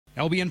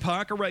Albion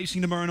Park are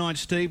racing tomorrow night,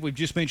 Steve. We've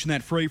just mentioned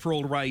that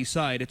free-for-all race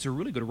 8. It's a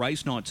really good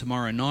race night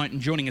tomorrow night.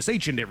 And joining us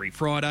each and every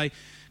Friday,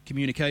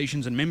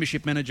 Communications and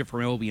Membership Manager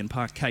for Albion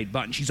Park, Kate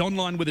Button. She's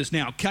online with us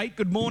now. Kate,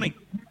 good morning.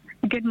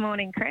 Good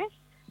morning, Chris.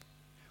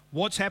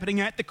 What's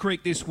happening at the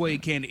Creek this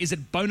weekend? Is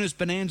it Bonus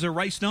Bonanza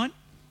race night?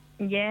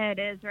 Yeah, it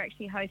is. We're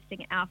actually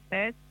hosting our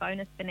first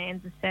Bonus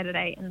Bonanza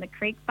Saturday in the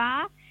Creek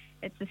Bar.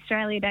 It's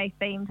Australia Day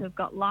themed. We've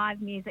got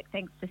live music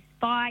thanks to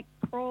Spike,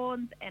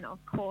 Prawns, and of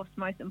course,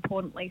 most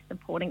importantly,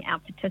 supporting our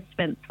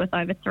participants with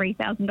over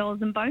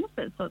 $3,000 in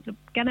bonuses. So it's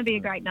going to be a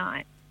great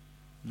night.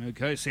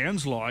 Okay,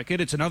 sounds like it.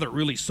 It's another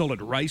really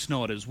solid race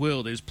night as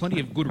well. There's plenty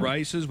of good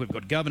races. We've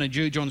got Governor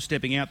Jujon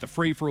stepping out, the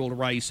free-for-all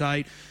race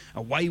 8.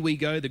 Away we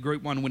go, the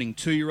Group 1 winning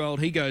 2-year-old.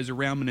 He goes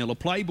around, Manila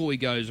Playboy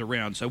goes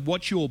around. So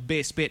what's your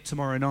best bet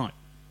tomorrow night?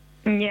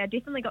 Yeah,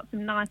 definitely got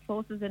some nice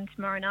horses in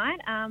tomorrow night.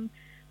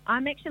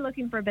 I'm actually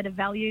looking for a bit of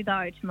value,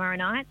 though, tomorrow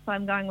night. So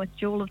I'm going with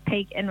Jewel of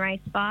Peak in race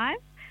 7.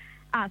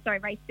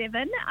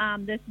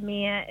 This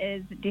mare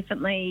is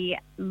definitely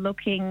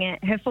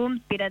her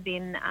form's better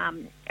than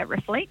it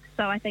reflects.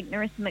 So I think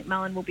Narissa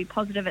McMullen will be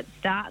positive at the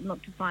start and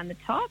look to find the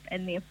top,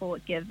 and therefore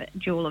give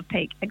Jewel of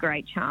Peak a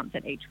great chance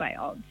at each way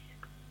odds.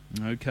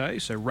 Okay,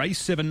 so race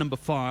 7, number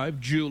 5,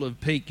 Jewel of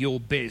Peak,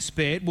 your best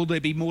bet. Will there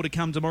be more to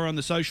come tomorrow on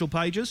the social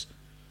pages?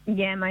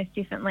 Yeah, most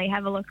definitely.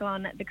 Have a look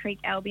on the Creek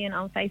Albion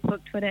on Facebook,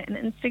 Twitter and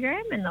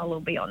Instagram, and they'll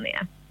all be on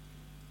there.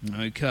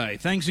 Okay,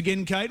 thanks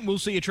again, Kate. We'll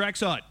see you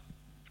trackside.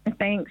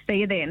 Thanks. See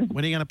you then.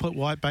 When are you going to put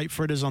white bait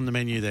fritters on the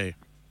menu there?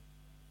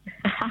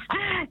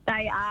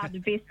 They are the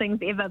best things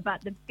ever,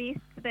 but the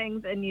best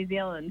things in New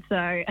Zealand,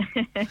 so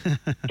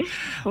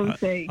we'll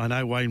see. I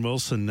know Wayne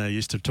Wilson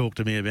used to talk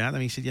to me about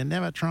them. He said, you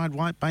never tried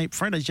white bait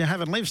fritters. You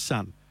haven't lived,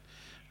 son.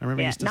 I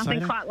remember he used to say nothing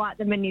that. quite like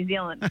them in New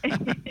Zealand.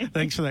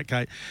 Thanks for that,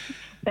 Kate.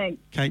 Thanks.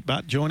 Kate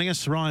Butt joining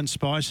us. Ryan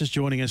Spice is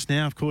joining us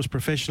now. Of course,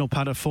 professional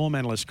punter form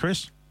analyst.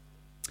 Chris?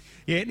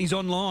 Yeah, and he's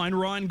online.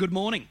 Ryan, good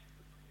morning.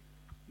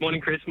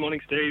 Morning, Chris.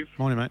 Morning, Steve.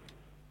 Morning, mate.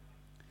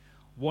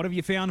 What have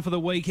you found for the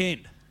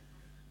weekend?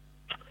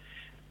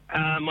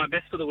 My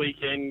best for the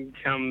weekend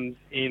comes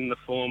in the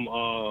form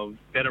of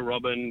Better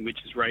Robin, which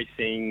is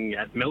racing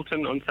at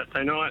Milton on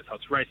Saturday night. So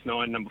it's race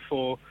 9, number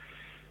 4.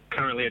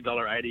 Currently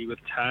 $1.80 with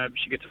Tab.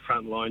 She gets a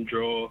front line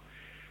draw.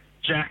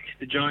 Jack,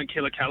 the Giant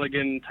Killer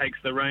Callaghan, takes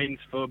the reins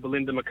for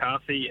Belinda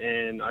McCarthy,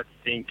 and I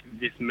think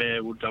this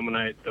mare will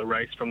dominate the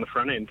race from the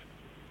front end.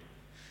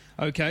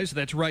 Okay, so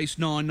that's race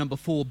 9, number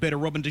 4, Better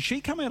Robin. Does she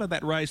come out of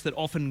that race that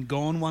Often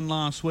Gone won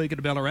last week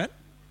at Ballarat?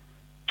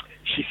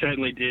 She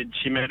certainly did.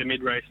 She made a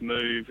mid-race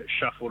move,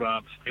 shuffled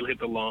up, still hit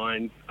the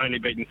line, only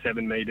beaten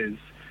 7 metres.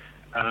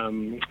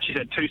 She's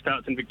had 2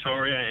 starts in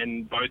Victoria,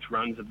 and both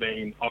runs have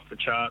been off the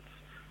charts.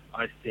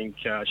 I think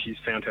she's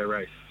found her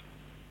race.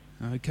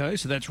 Okay,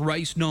 so that's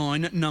race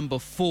 9, number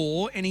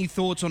 4. Any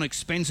thoughts on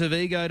Expensive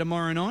Ego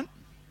tomorrow night?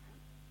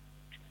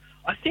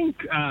 I think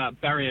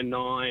barrier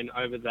 9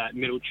 over that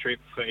middle trip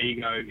for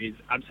Ego is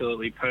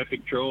absolutely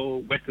perfect draw.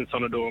 Western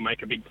Sonador will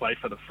make a big play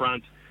for the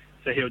front,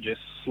 so he'll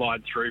just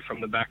slide through from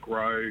the back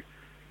row.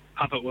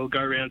 Puppet will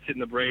go around, sit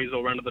in the breeze,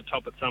 or run to the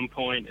top at some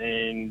point,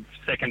 and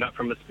second up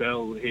from the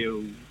spell,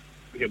 he'll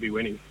be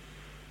winning.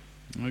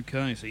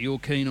 Okay, so you're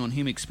keen on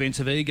him,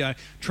 Expensive Ego.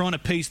 Trying to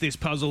piece this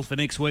puzzle for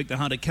next week, the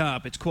Hunter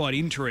Cup. It's quite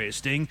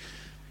interesting.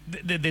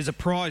 There's a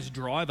prize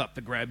drive up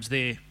for grabs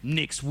there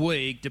next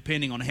week,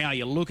 depending on how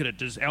you look at it.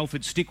 Does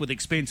Alfred stick with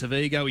Expensive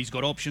Ego? He's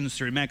got options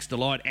through Max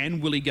Delight,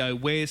 and will he go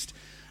west?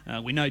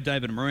 We know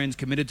David Moran's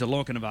committed to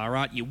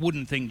Lochinvar. You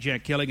wouldn't think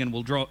Jack Callaghan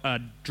will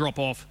drop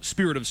off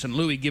Spirit of St.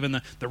 Louis,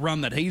 given the run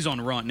that he's on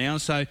right now.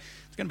 So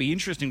it's going to be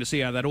interesting to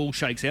see how that all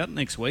shakes out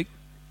next week.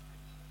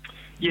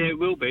 Yeah, it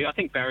will be. I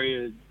think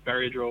barrier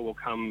draw will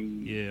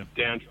come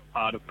down to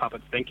part of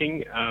Puppet's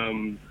thinking.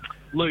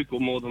 Luke will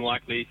more than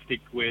likely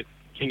stick with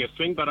King of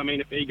Swing, but I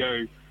mean, if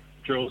Ego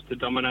draws to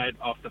dominate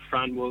off the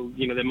front, well,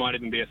 there might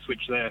even be a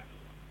switch there.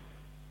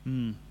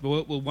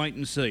 We'll wait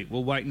and see.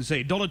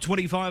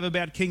 $1.25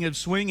 about King of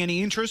Swing.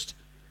 Any interest?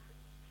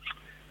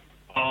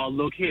 Oh,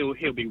 look,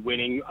 he'll be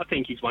winning. I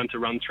think he's one to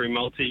run through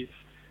multis.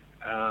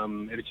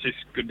 It's just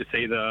good to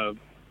see the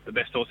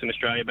best horse in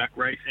Australia back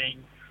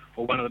racing,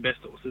 or one of the best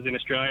horses in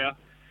Australia.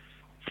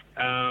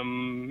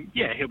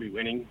 He'll be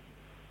winning.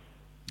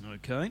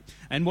 Okay.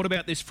 And what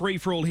about this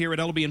free-for-all here at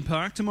Albion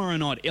Park tomorrow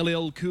night?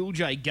 LL Cool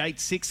J,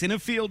 gate 6, in a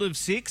field of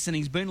 6, and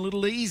he's been a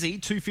little easy,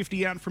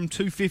 $2.50 out from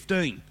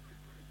 $2.15.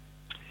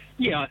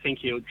 Yeah, I think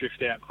he'll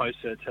drift out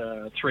closer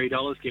to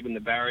 $3, given the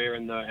barrier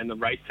and the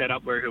race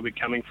setup where he'll be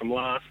coming from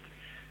last.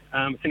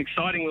 It's an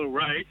exciting little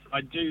race.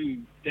 I do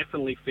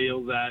definitely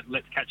feel that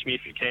Let's Catch Me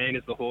If You Can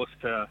is the horse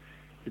to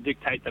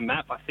dictate the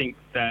map. I think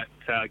that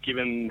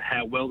given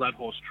how well that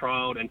horse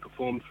trialled and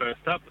performed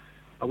first up,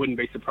 I wouldn't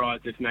be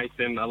surprised if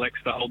Nathan elects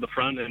to hold the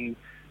front and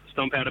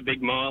stomp out a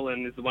big mile,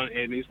 and is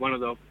one of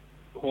the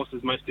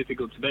horses most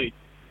difficult to beat.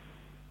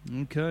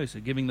 Okay, so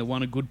giving the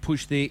one a good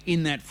push there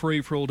in that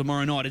free-for-all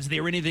tomorrow night. Is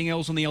there anything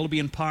else on the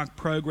Albion Park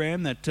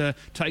program that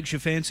takes your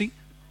fancy?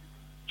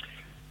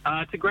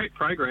 It's a great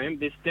program.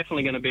 There's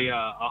definitely going to be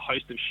a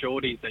host of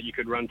shorties that you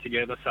could run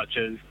together, such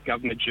as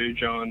Governor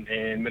Jujon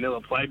and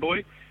Manila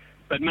Playboy.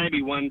 But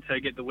maybe one to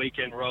get the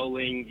weekend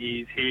rolling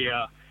is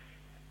here,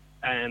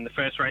 and the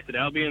first race at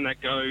Albion,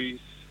 that goes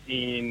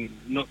in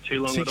not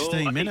too long at all.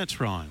 16 minutes,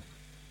 Ryan.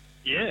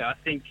 Yeah, I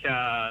think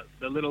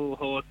the little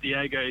horse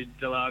Diego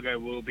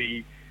Delago will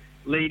be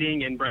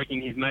leading and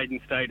breaking his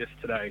maiden status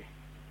today.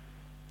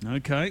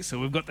 Okay, so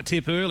we've got the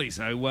tip early.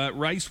 So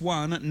race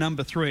 1,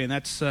 number 3, and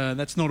that's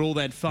not all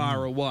that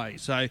far away.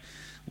 So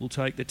we'll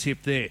take the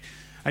tip there.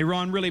 Hey,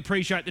 Ryan, really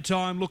appreciate the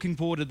time. Looking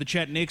forward to the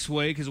chat next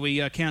week as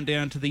we count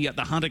down to the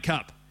Hunter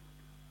Cup.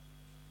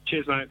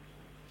 Cheers, mate.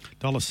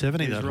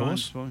 $1.70 that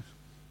horse.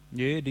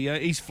 Yeah,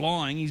 he's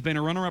flying. He's been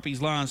a runner-up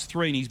his last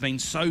 3, and he's been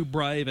so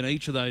brave in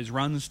each of those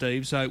runs,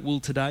 Steve. So will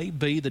today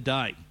be the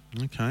day?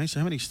 Okay, so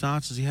how many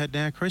starts has he had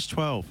now, Chris?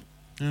 12.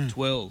 Yeah.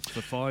 12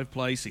 for 5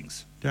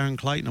 placings. Darren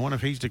Clayton, I wonder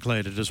if he's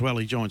declared it as well.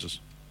 He joins us.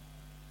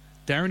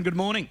 Darren, good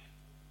morning.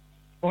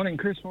 Morning,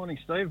 Chris. Morning,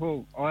 Steve.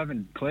 Well, I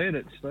haven't declared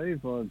it,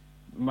 Steve. I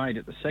made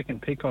it the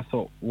second pick. I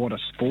thought, what a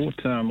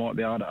sport. Might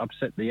be able to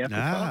upset the apple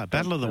cart.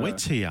 Battle of the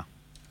wits here.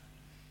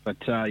 But,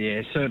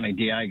 yeah, certainly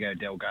Diego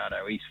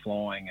Delgado, he's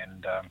flying,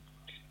 and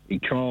he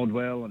trialled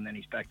well, and then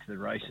he's back to the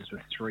races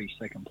with 3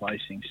 second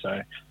placings,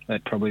 so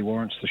that probably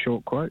warrants the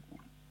short quote.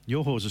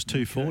 Your horse is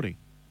 240.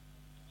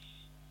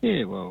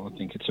 Yeah, well, I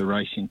think it's a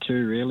race in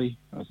 2, really.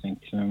 I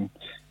think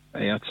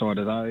outside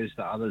of those,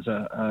 the others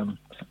are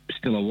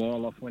still a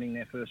while off winning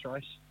their first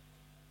race.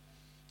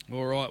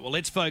 All right, well,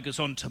 let's focus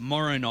on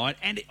tomorrow night.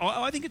 And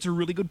I think it's a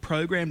really good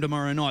program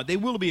tomorrow night. There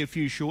will be a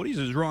few shorties,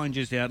 as Ryan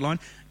just outlined.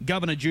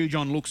 Governor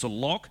Jujon looks a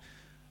lock.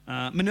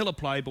 Manila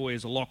Playboy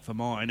is a lock for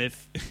mine.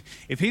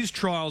 If his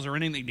trials are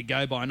anything to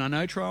go by, and I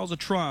know trials are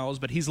trials,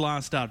 but his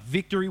last start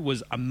victory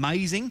was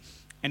amazing,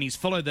 and he's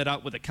followed that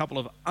up with a couple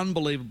of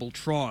unbelievable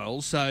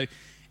trials. So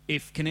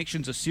if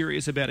Connections are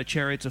serious about a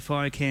Chariots of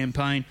Fire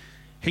campaign,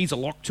 he's a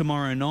lock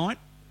tomorrow night.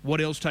 What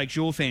else takes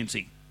your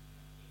fancy?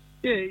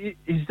 Yeah,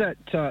 is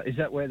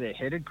that where they're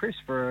headed, Chris,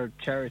 for a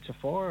Chariots of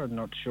Fire? I'm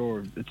not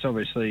sure. It's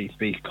obviously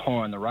be high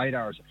on the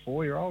radar as a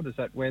 4-year-old. Is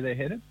that where they're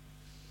headed?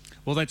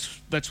 Well,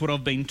 that's what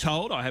I've been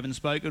told. I haven't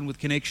spoken with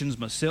Connections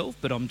myself,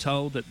 but I'm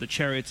told that the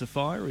Chariots of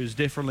Fire is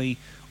definitely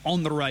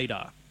on the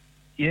radar.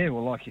 Yeah,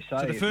 well, like you say...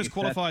 So the first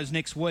qualifiers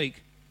next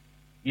week.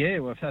 Yeah,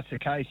 well, if that's the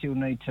case, he'll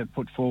need to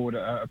put forward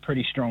a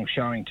pretty strong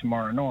showing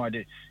tomorrow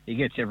night. He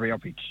gets every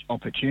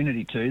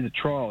opportunity to. The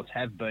trials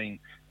have been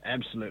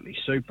absolutely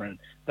super, and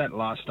that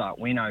last start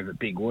win over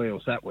Big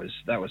Wheels, that was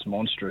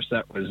monstrous.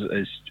 That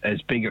was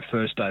as big a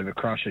first over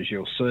crush as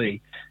you'll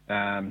see,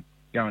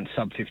 going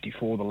sub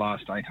 54 the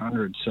last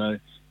 800. So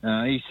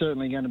he's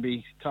certainly going to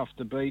be tough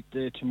to beat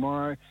there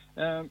tomorrow.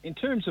 In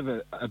terms of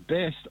a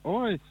best,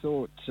 I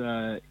thought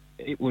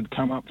it would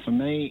come up for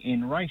me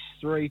in race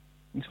 3.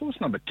 It's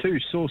horse number 2,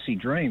 Saucy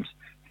Dreams.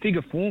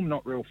 Figure form,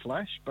 not real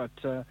flash, but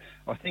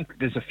I think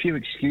there's a few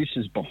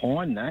excuses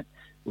behind that.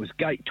 It was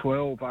gate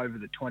 12 over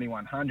the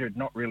 2100,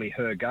 not really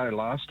her go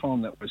last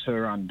time. That was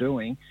her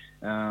undoing.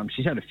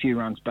 She's had a few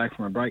runs back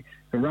from a break.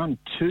 Her run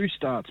 2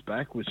 starts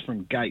back was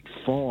from gate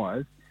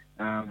 5.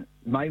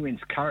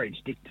 Maywin's Courage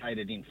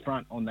dictated in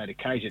front on that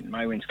occasion.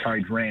 Maywin's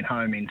Courage ran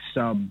home in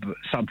sub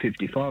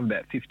 55,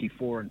 about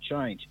 54 and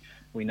change.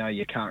 We know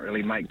you can't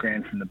really make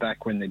ground from the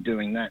back when they're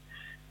doing that.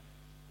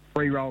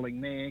 Free-rolling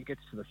mare,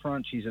 gets to the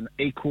front. She's an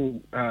equal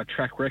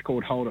track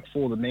record holder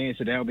for the mares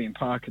at Albion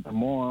Park at the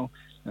mile.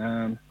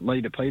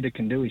 Leader Peter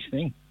can do his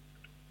thing.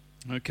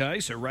 Okay,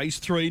 so race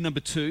 3, number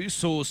 2,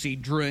 Saucy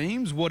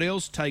Dreams. What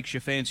else takes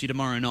your fancy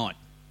tomorrow night?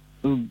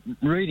 Well,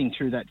 reading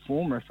through that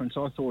form reference,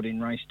 I thought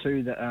in race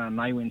 2 that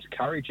Maywin's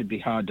Courage would be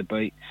hard to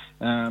beat.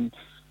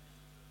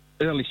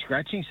 Early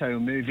scratching, so he'll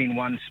move in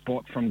 1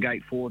 spot from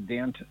gate 4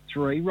 down to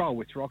 3. Roll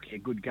with Rocky, a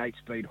good gate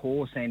speed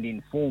horse and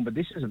in form, but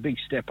this is a big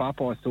step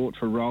up, I thought,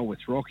 for Roll with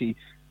Rocky,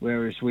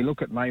 whereas we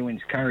look at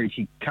Maywin's Courage,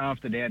 he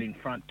carved it out in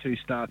front 2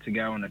 starts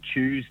ago on a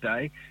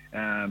Tuesday,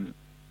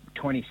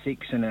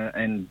 26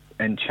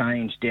 and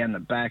change down the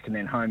back, and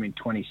then home in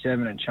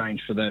 27 and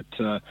change for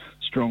that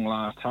strong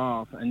last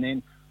half. And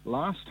then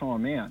last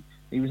time out,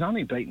 he was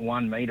only beaten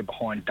 1 metre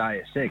behind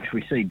Deus Ex.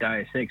 We see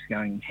Deus Ex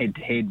going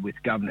head-to-head with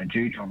Governor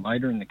Jujon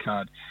later in the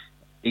card.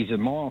 He's a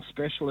mile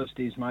specialist,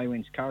 is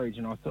Maywin's Courage,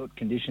 and I thought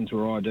conditions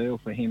were ideal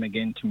for him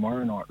again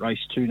tomorrow night,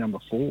 race 2, number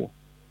 4.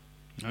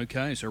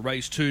 Okay, so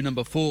race 2,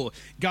 number 4.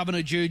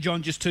 Governor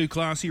Jujon, just too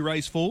classy,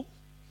 race 4?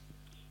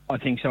 I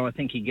think so. I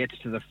think he gets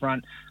to the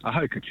front. A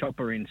Hoka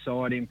Chopper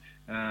inside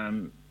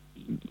him.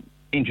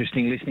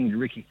 Interesting listening to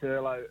Ricky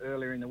Thurlow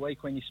earlier in the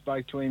week when you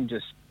spoke to him.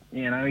 Just,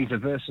 you know, he's a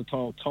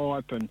versatile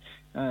type, and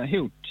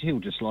he'll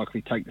just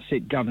likely take the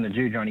sit. Governor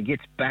Jujon, he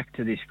gets back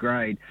to this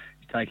grade.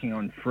 He's taking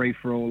on Free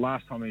For All.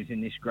 Last time he was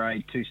in this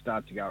grade, 2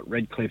 starts ago at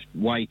Redcliffe,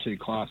 way too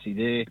classy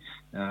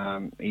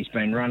there. He's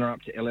been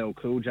runner-up to LL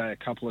Cool J a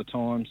couple of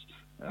times.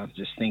 I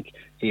just think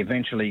he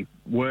eventually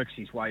works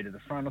his way to the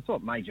front. I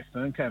thought Major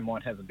Fernco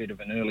might have a bit of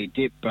an early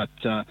dip, but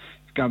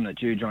Governor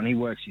Jujon, he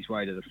works his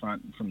way to the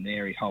front, and from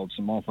there he holds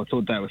them off. I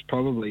thought that was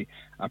probably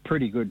a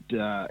pretty good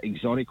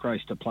exotic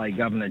race to play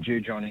Governor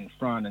Jujon in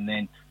front, and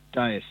then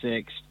Deus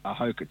Ex,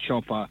 Ahoka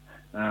Chopper,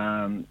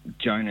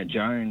 Jonah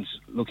Jones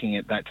looking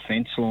at that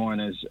fence line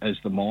as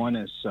the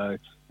minors. So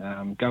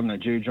Governor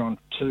Jujon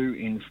 2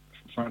 in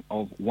front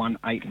of 1,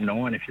 8,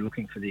 9 if you're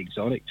looking for the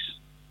exotics.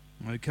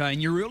 Okay,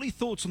 and your early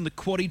thoughts on the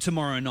quaddie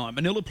tomorrow night?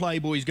 Manila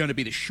Playboy is going to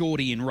be the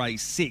shorty in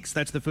race 6.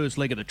 That's the first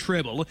leg of the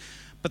treble.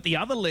 But the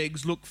other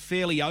legs look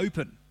fairly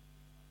open.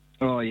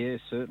 Oh, yeah,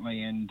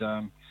 certainly. And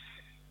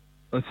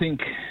I think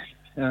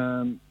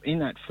in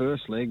that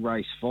first leg,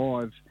 race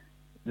 5,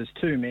 there's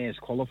 2 mares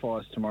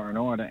qualifiers tomorrow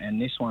night,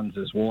 and this one's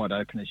as wide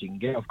open as you can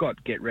get. I've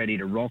got Get Ready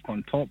to Rock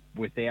on top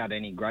without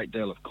any great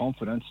deal of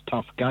confidence.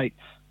 Tough Gate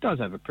does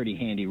have a pretty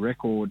handy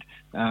record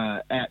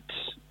at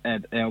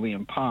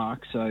Albion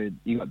Park, so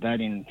you got that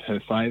in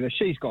her favour.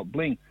 She's Got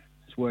Bling.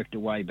 It's worked her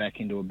way back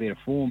into a bit of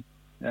form.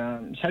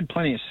 It's had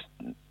plenty of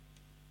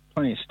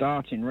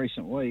starts in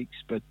recent weeks,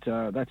 but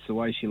that's the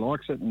way she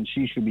likes it, and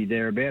she should be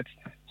thereabouts.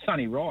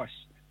 Sunny Rice,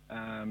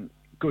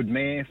 good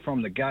mare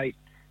from the gate.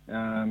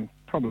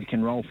 Probably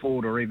can roll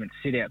forward or even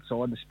sit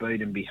outside the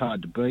speed and be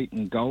hard to beat.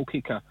 And Goal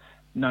Kicker,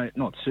 no,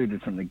 not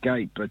suited from the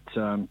gate, but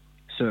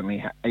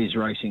certainly is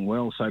racing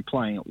well. So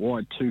playing it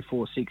wide, 2,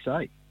 4, 6,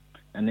 8.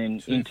 And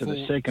then into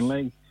the second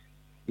leg,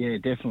 yeah,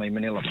 definitely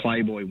Manila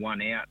Playboy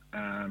won out.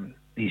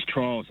 His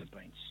trials have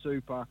been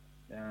super.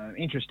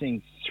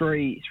 Interesting,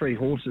 three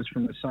horses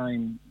from the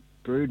same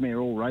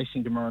broodmare all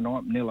racing tomorrow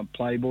night. Manila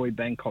Playboy,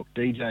 Bangkok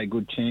DJ,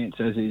 good chance,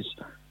 as is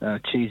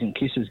Cheese and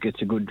Kisses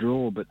gets a good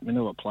draw, but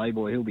Manila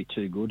Playboy, he'll be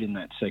too good in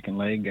that second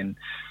leg. And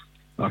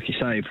like you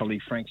say, he probably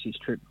franks his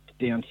trip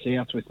down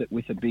south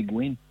with a big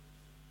win.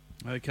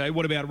 Okay,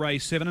 what about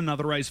race 7,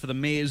 another race for the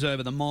mares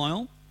over the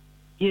mile?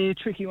 Yeah,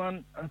 tricky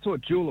one. I thought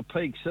Jeweler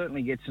Peak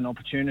certainly gets an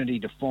opportunity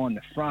to find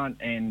the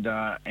front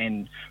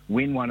and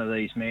win one of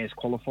these mares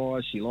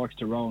qualifiers. She likes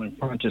to roll in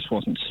front, just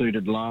wasn't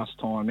suited last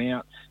time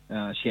out.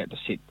 She had to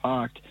sit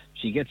parked.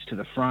 She gets to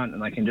the front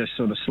and they can just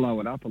sort of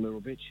slow it up a little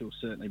bit. She'll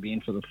certainly be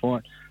in for the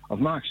fight. I've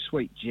marked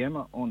Sweet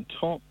Gemma on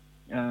top.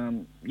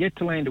 Yet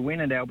to land a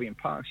win at Albion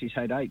Park. She's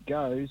had 8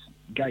 goes.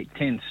 Gate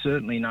 10,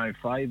 certainly no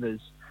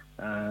favours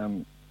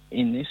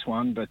in this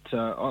one, but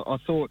I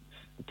thought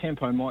the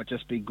tempo might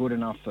just be good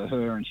enough for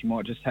her, and she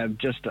might just have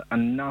just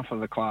enough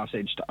of a class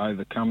edge to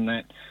overcome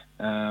that.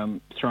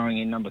 Throwing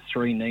in number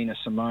 3, Nina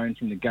Simone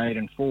from the gate,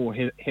 and 4,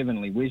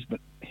 Heavenly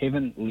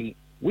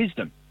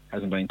Wisdom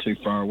hasn't been too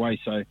far away.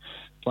 So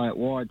play it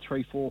wide,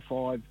 3, 4,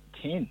 5,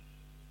 10.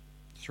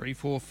 3,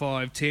 4,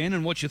 5, 10.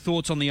 And what's your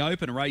thoughts on the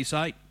open, race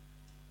 8?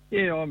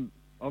 Yeah,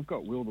 I've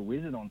got Will the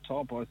Wizard on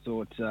top. I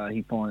thought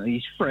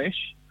he's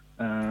fresh.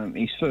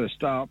 He's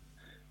first up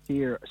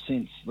here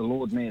since the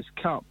Lord Mayor's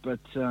Cup, but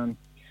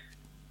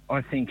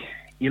I think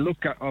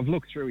I've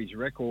looked through his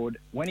record.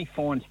 When he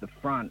finds the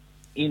front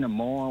in a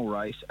mile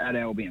race at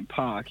Albion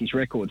Park, his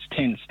record's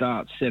 10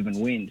 starts, 7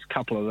 wins, a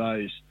couple of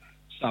those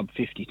sub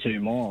 52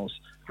 miles.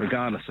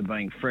 Regardless of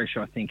being fresh,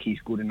 I think he's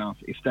good enough.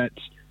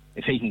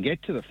 If he can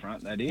get to the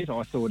front, that is.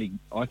 I thought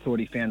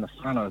he found the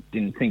front. I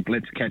didn't think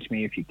Let's Catch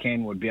Me If You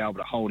Can would be able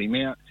to hold him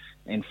out.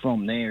 And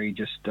from there, he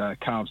just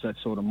carves that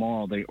sort of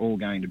mile they're all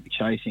going to be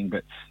chasing.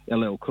 But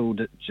LL Cool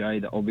J,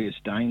 the obvious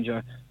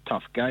danger,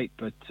 Tough Gate,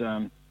 but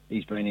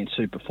he's been in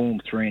super form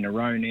 3 in a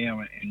row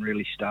now and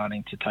really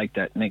starting to take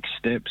that next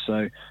step.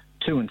 So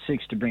 2 and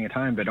 6 to bring it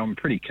home, but I'm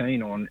pretty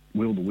keen on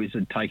Will the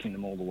Wizard taking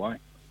them all the way.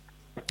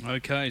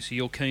 Okay, so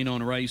you're keen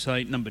on race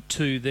 8, number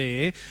 2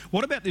 there.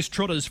 What about this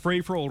Trotters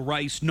Free-for-All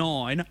race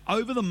 9?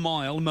 Over the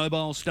mile,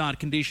 mobile start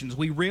conditions.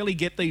 We rarely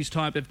get these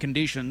type of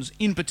conditions,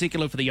 in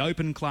particular for the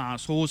open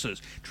class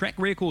horses. Track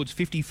record's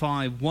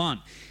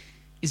 55-1.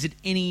 Is it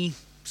any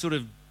sort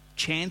of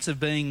chance of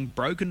being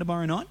broken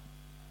tomorrow night?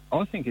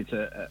 I think it's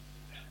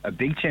a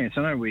big chance.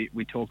 I know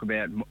we talk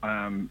about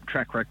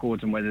track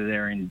records and whether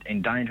they're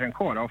in danger, and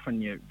quite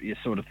often you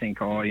sort of think,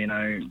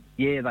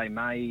 yeah, they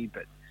may,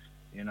 but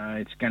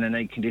it's going to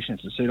need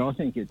conditions to suit. I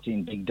think it's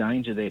in big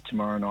danger there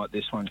tomorrow night,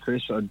 this one,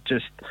 Chris.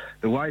 Just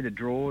the way the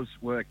draws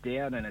worked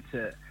out, and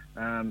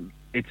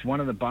it's one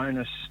of the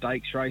bonus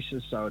stakes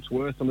races, so it's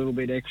worth a little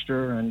bit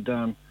extra. And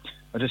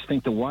I just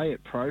think the way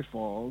it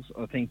profiles,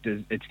 I think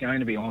it's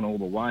going to be on all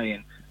the way.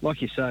 And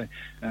like you say,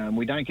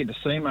 we don't get to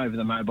see them over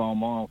the mobile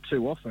mile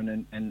too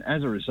often, and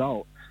as a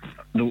result,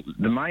 the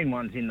main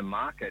ones in the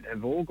market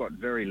have all got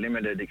very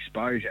limited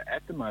exposure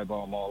at the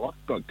mobile mile.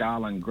 I've got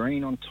Garland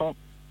Green on top.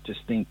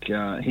 Just think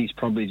he's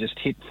probably just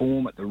hit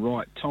form at the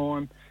right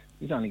time.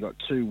 He's only got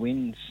 2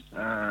 wins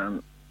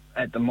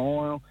at the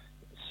mile.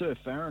 Sir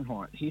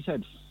Fahrenheit, he's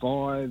had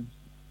 4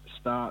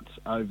 starts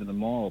over the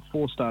mile,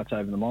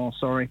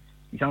 sorry.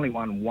 He's only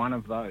won 1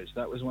 of those.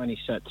 That was when he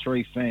sat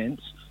 3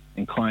 fence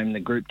and claimed the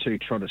Group 2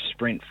 Trotter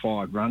Sprint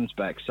 5 runs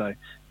back. So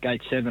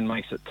Gate 7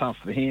 makes it tough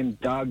for him.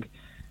 Doug,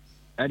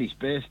 at his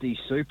best, he's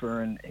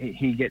super, and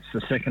he gets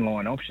the second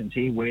line options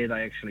here where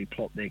they actually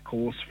plot their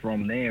course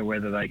from there,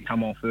 whether they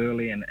come off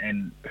early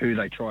and who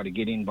they try to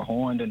get in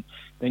behind. And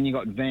then you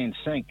got Van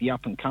Sank, the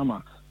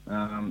up-and-comer,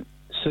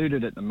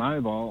 suited at the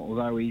mobile,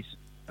 although his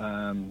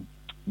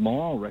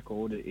mile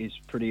record is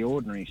pretty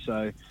ordinary.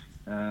 So,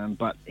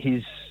 but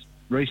his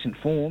recent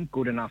form,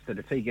 good enough that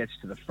if he gets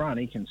to the front,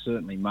 he can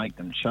certainly make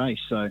them chase.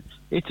 So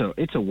it's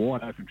a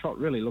wide open trot.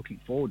 Really looking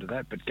forward to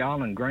that. But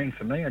Garland Green,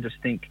 for me, I just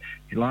think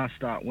his last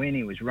start when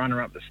he was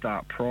runner-up the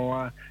start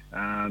prior,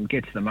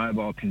 gets the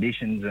mobile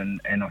conditions,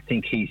 and I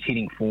think he's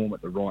hitting form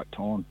at the right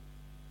time.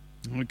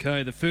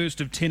 Okay, the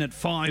first of 10 at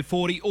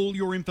 5:40. All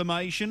your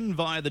information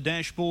via the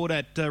dashboard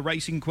at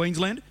Racing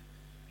Queensland?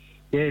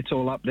 Yeah, it's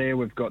all up there.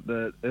 We've got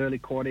the early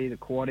quaddie, the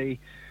quaddie,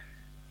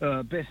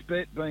 best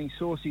bet being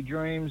Saucy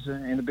Dreams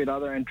and a bit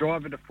other, and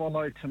driver to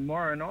follow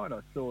tomorrow night.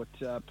 I thought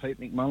Pete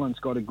McMullen's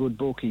got a good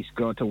book. He's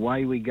got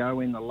Away We Go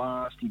in the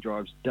last. He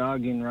drives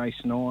Doug in race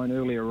 9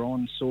 earlier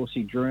on,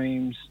 Saucy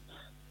Dreams,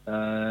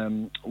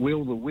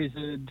 Will the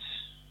Wizard.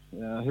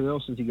 Who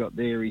else has he got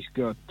there? He's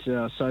got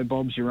So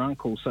Bob's Your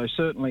Uncle. So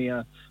certainly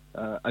a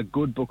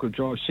good book of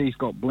drives. She's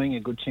Got Bling,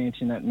 a good chance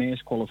in that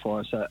Mares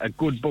qualifier. So a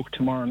good book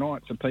tomorrow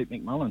night for Pete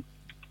McMullen.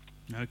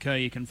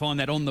 Okay, you can find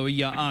that on the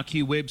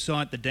RQ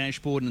website, the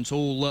dashboard, and it's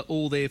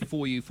all there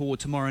for you for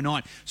tomorrow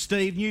night.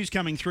 Steve, news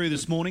coming through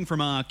this morning from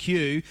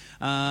RQ.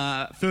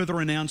 Further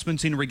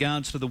announcements in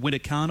regards to the Winter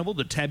Carnival,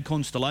 the Tab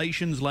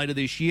Constellations later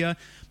this year.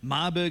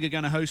 Marburg are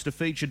going to host a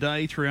feature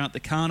day throughout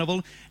the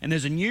carnival, and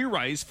there's a new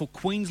race for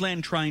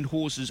Queensland-trained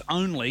horses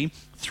only,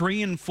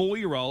 3- and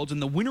 4-year-olds,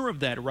 and the winner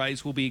of that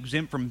race will be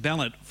exempt from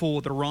ballot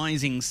for the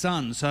Rising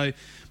Sun. So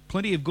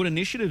plenty of good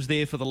initiatives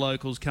there for the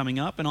locals coming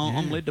up, and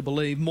I'm led to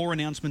believe more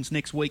announcements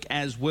next week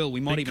as well.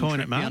 We might even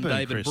track down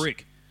David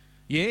Brick.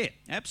 Yeah,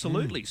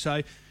 absolutely.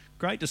 So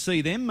great to see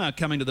them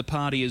coming to the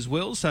party as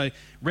well. So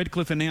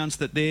Redcliffe announced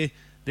that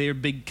their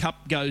big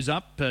cup goes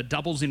up,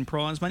 doubles in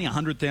prize money,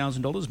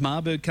 $100,000.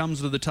 Marburg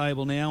comes to the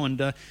table now,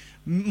 and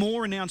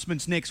more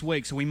announcements next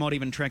week, so we might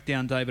even track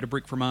down David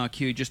Brick from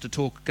RQ just to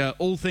talk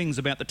all things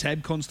about the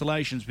Tab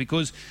Constellations,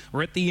 because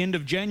we're at the end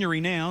of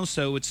January now,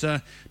 so it's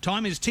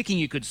time is ticking,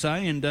 you could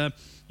say, and I've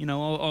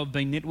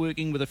been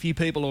networking with a few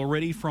people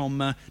already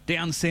from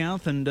down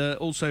south and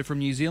also from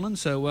New Zealand,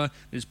 so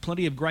there's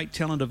plenty of great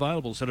talent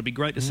available, so it'll be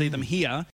great to see them here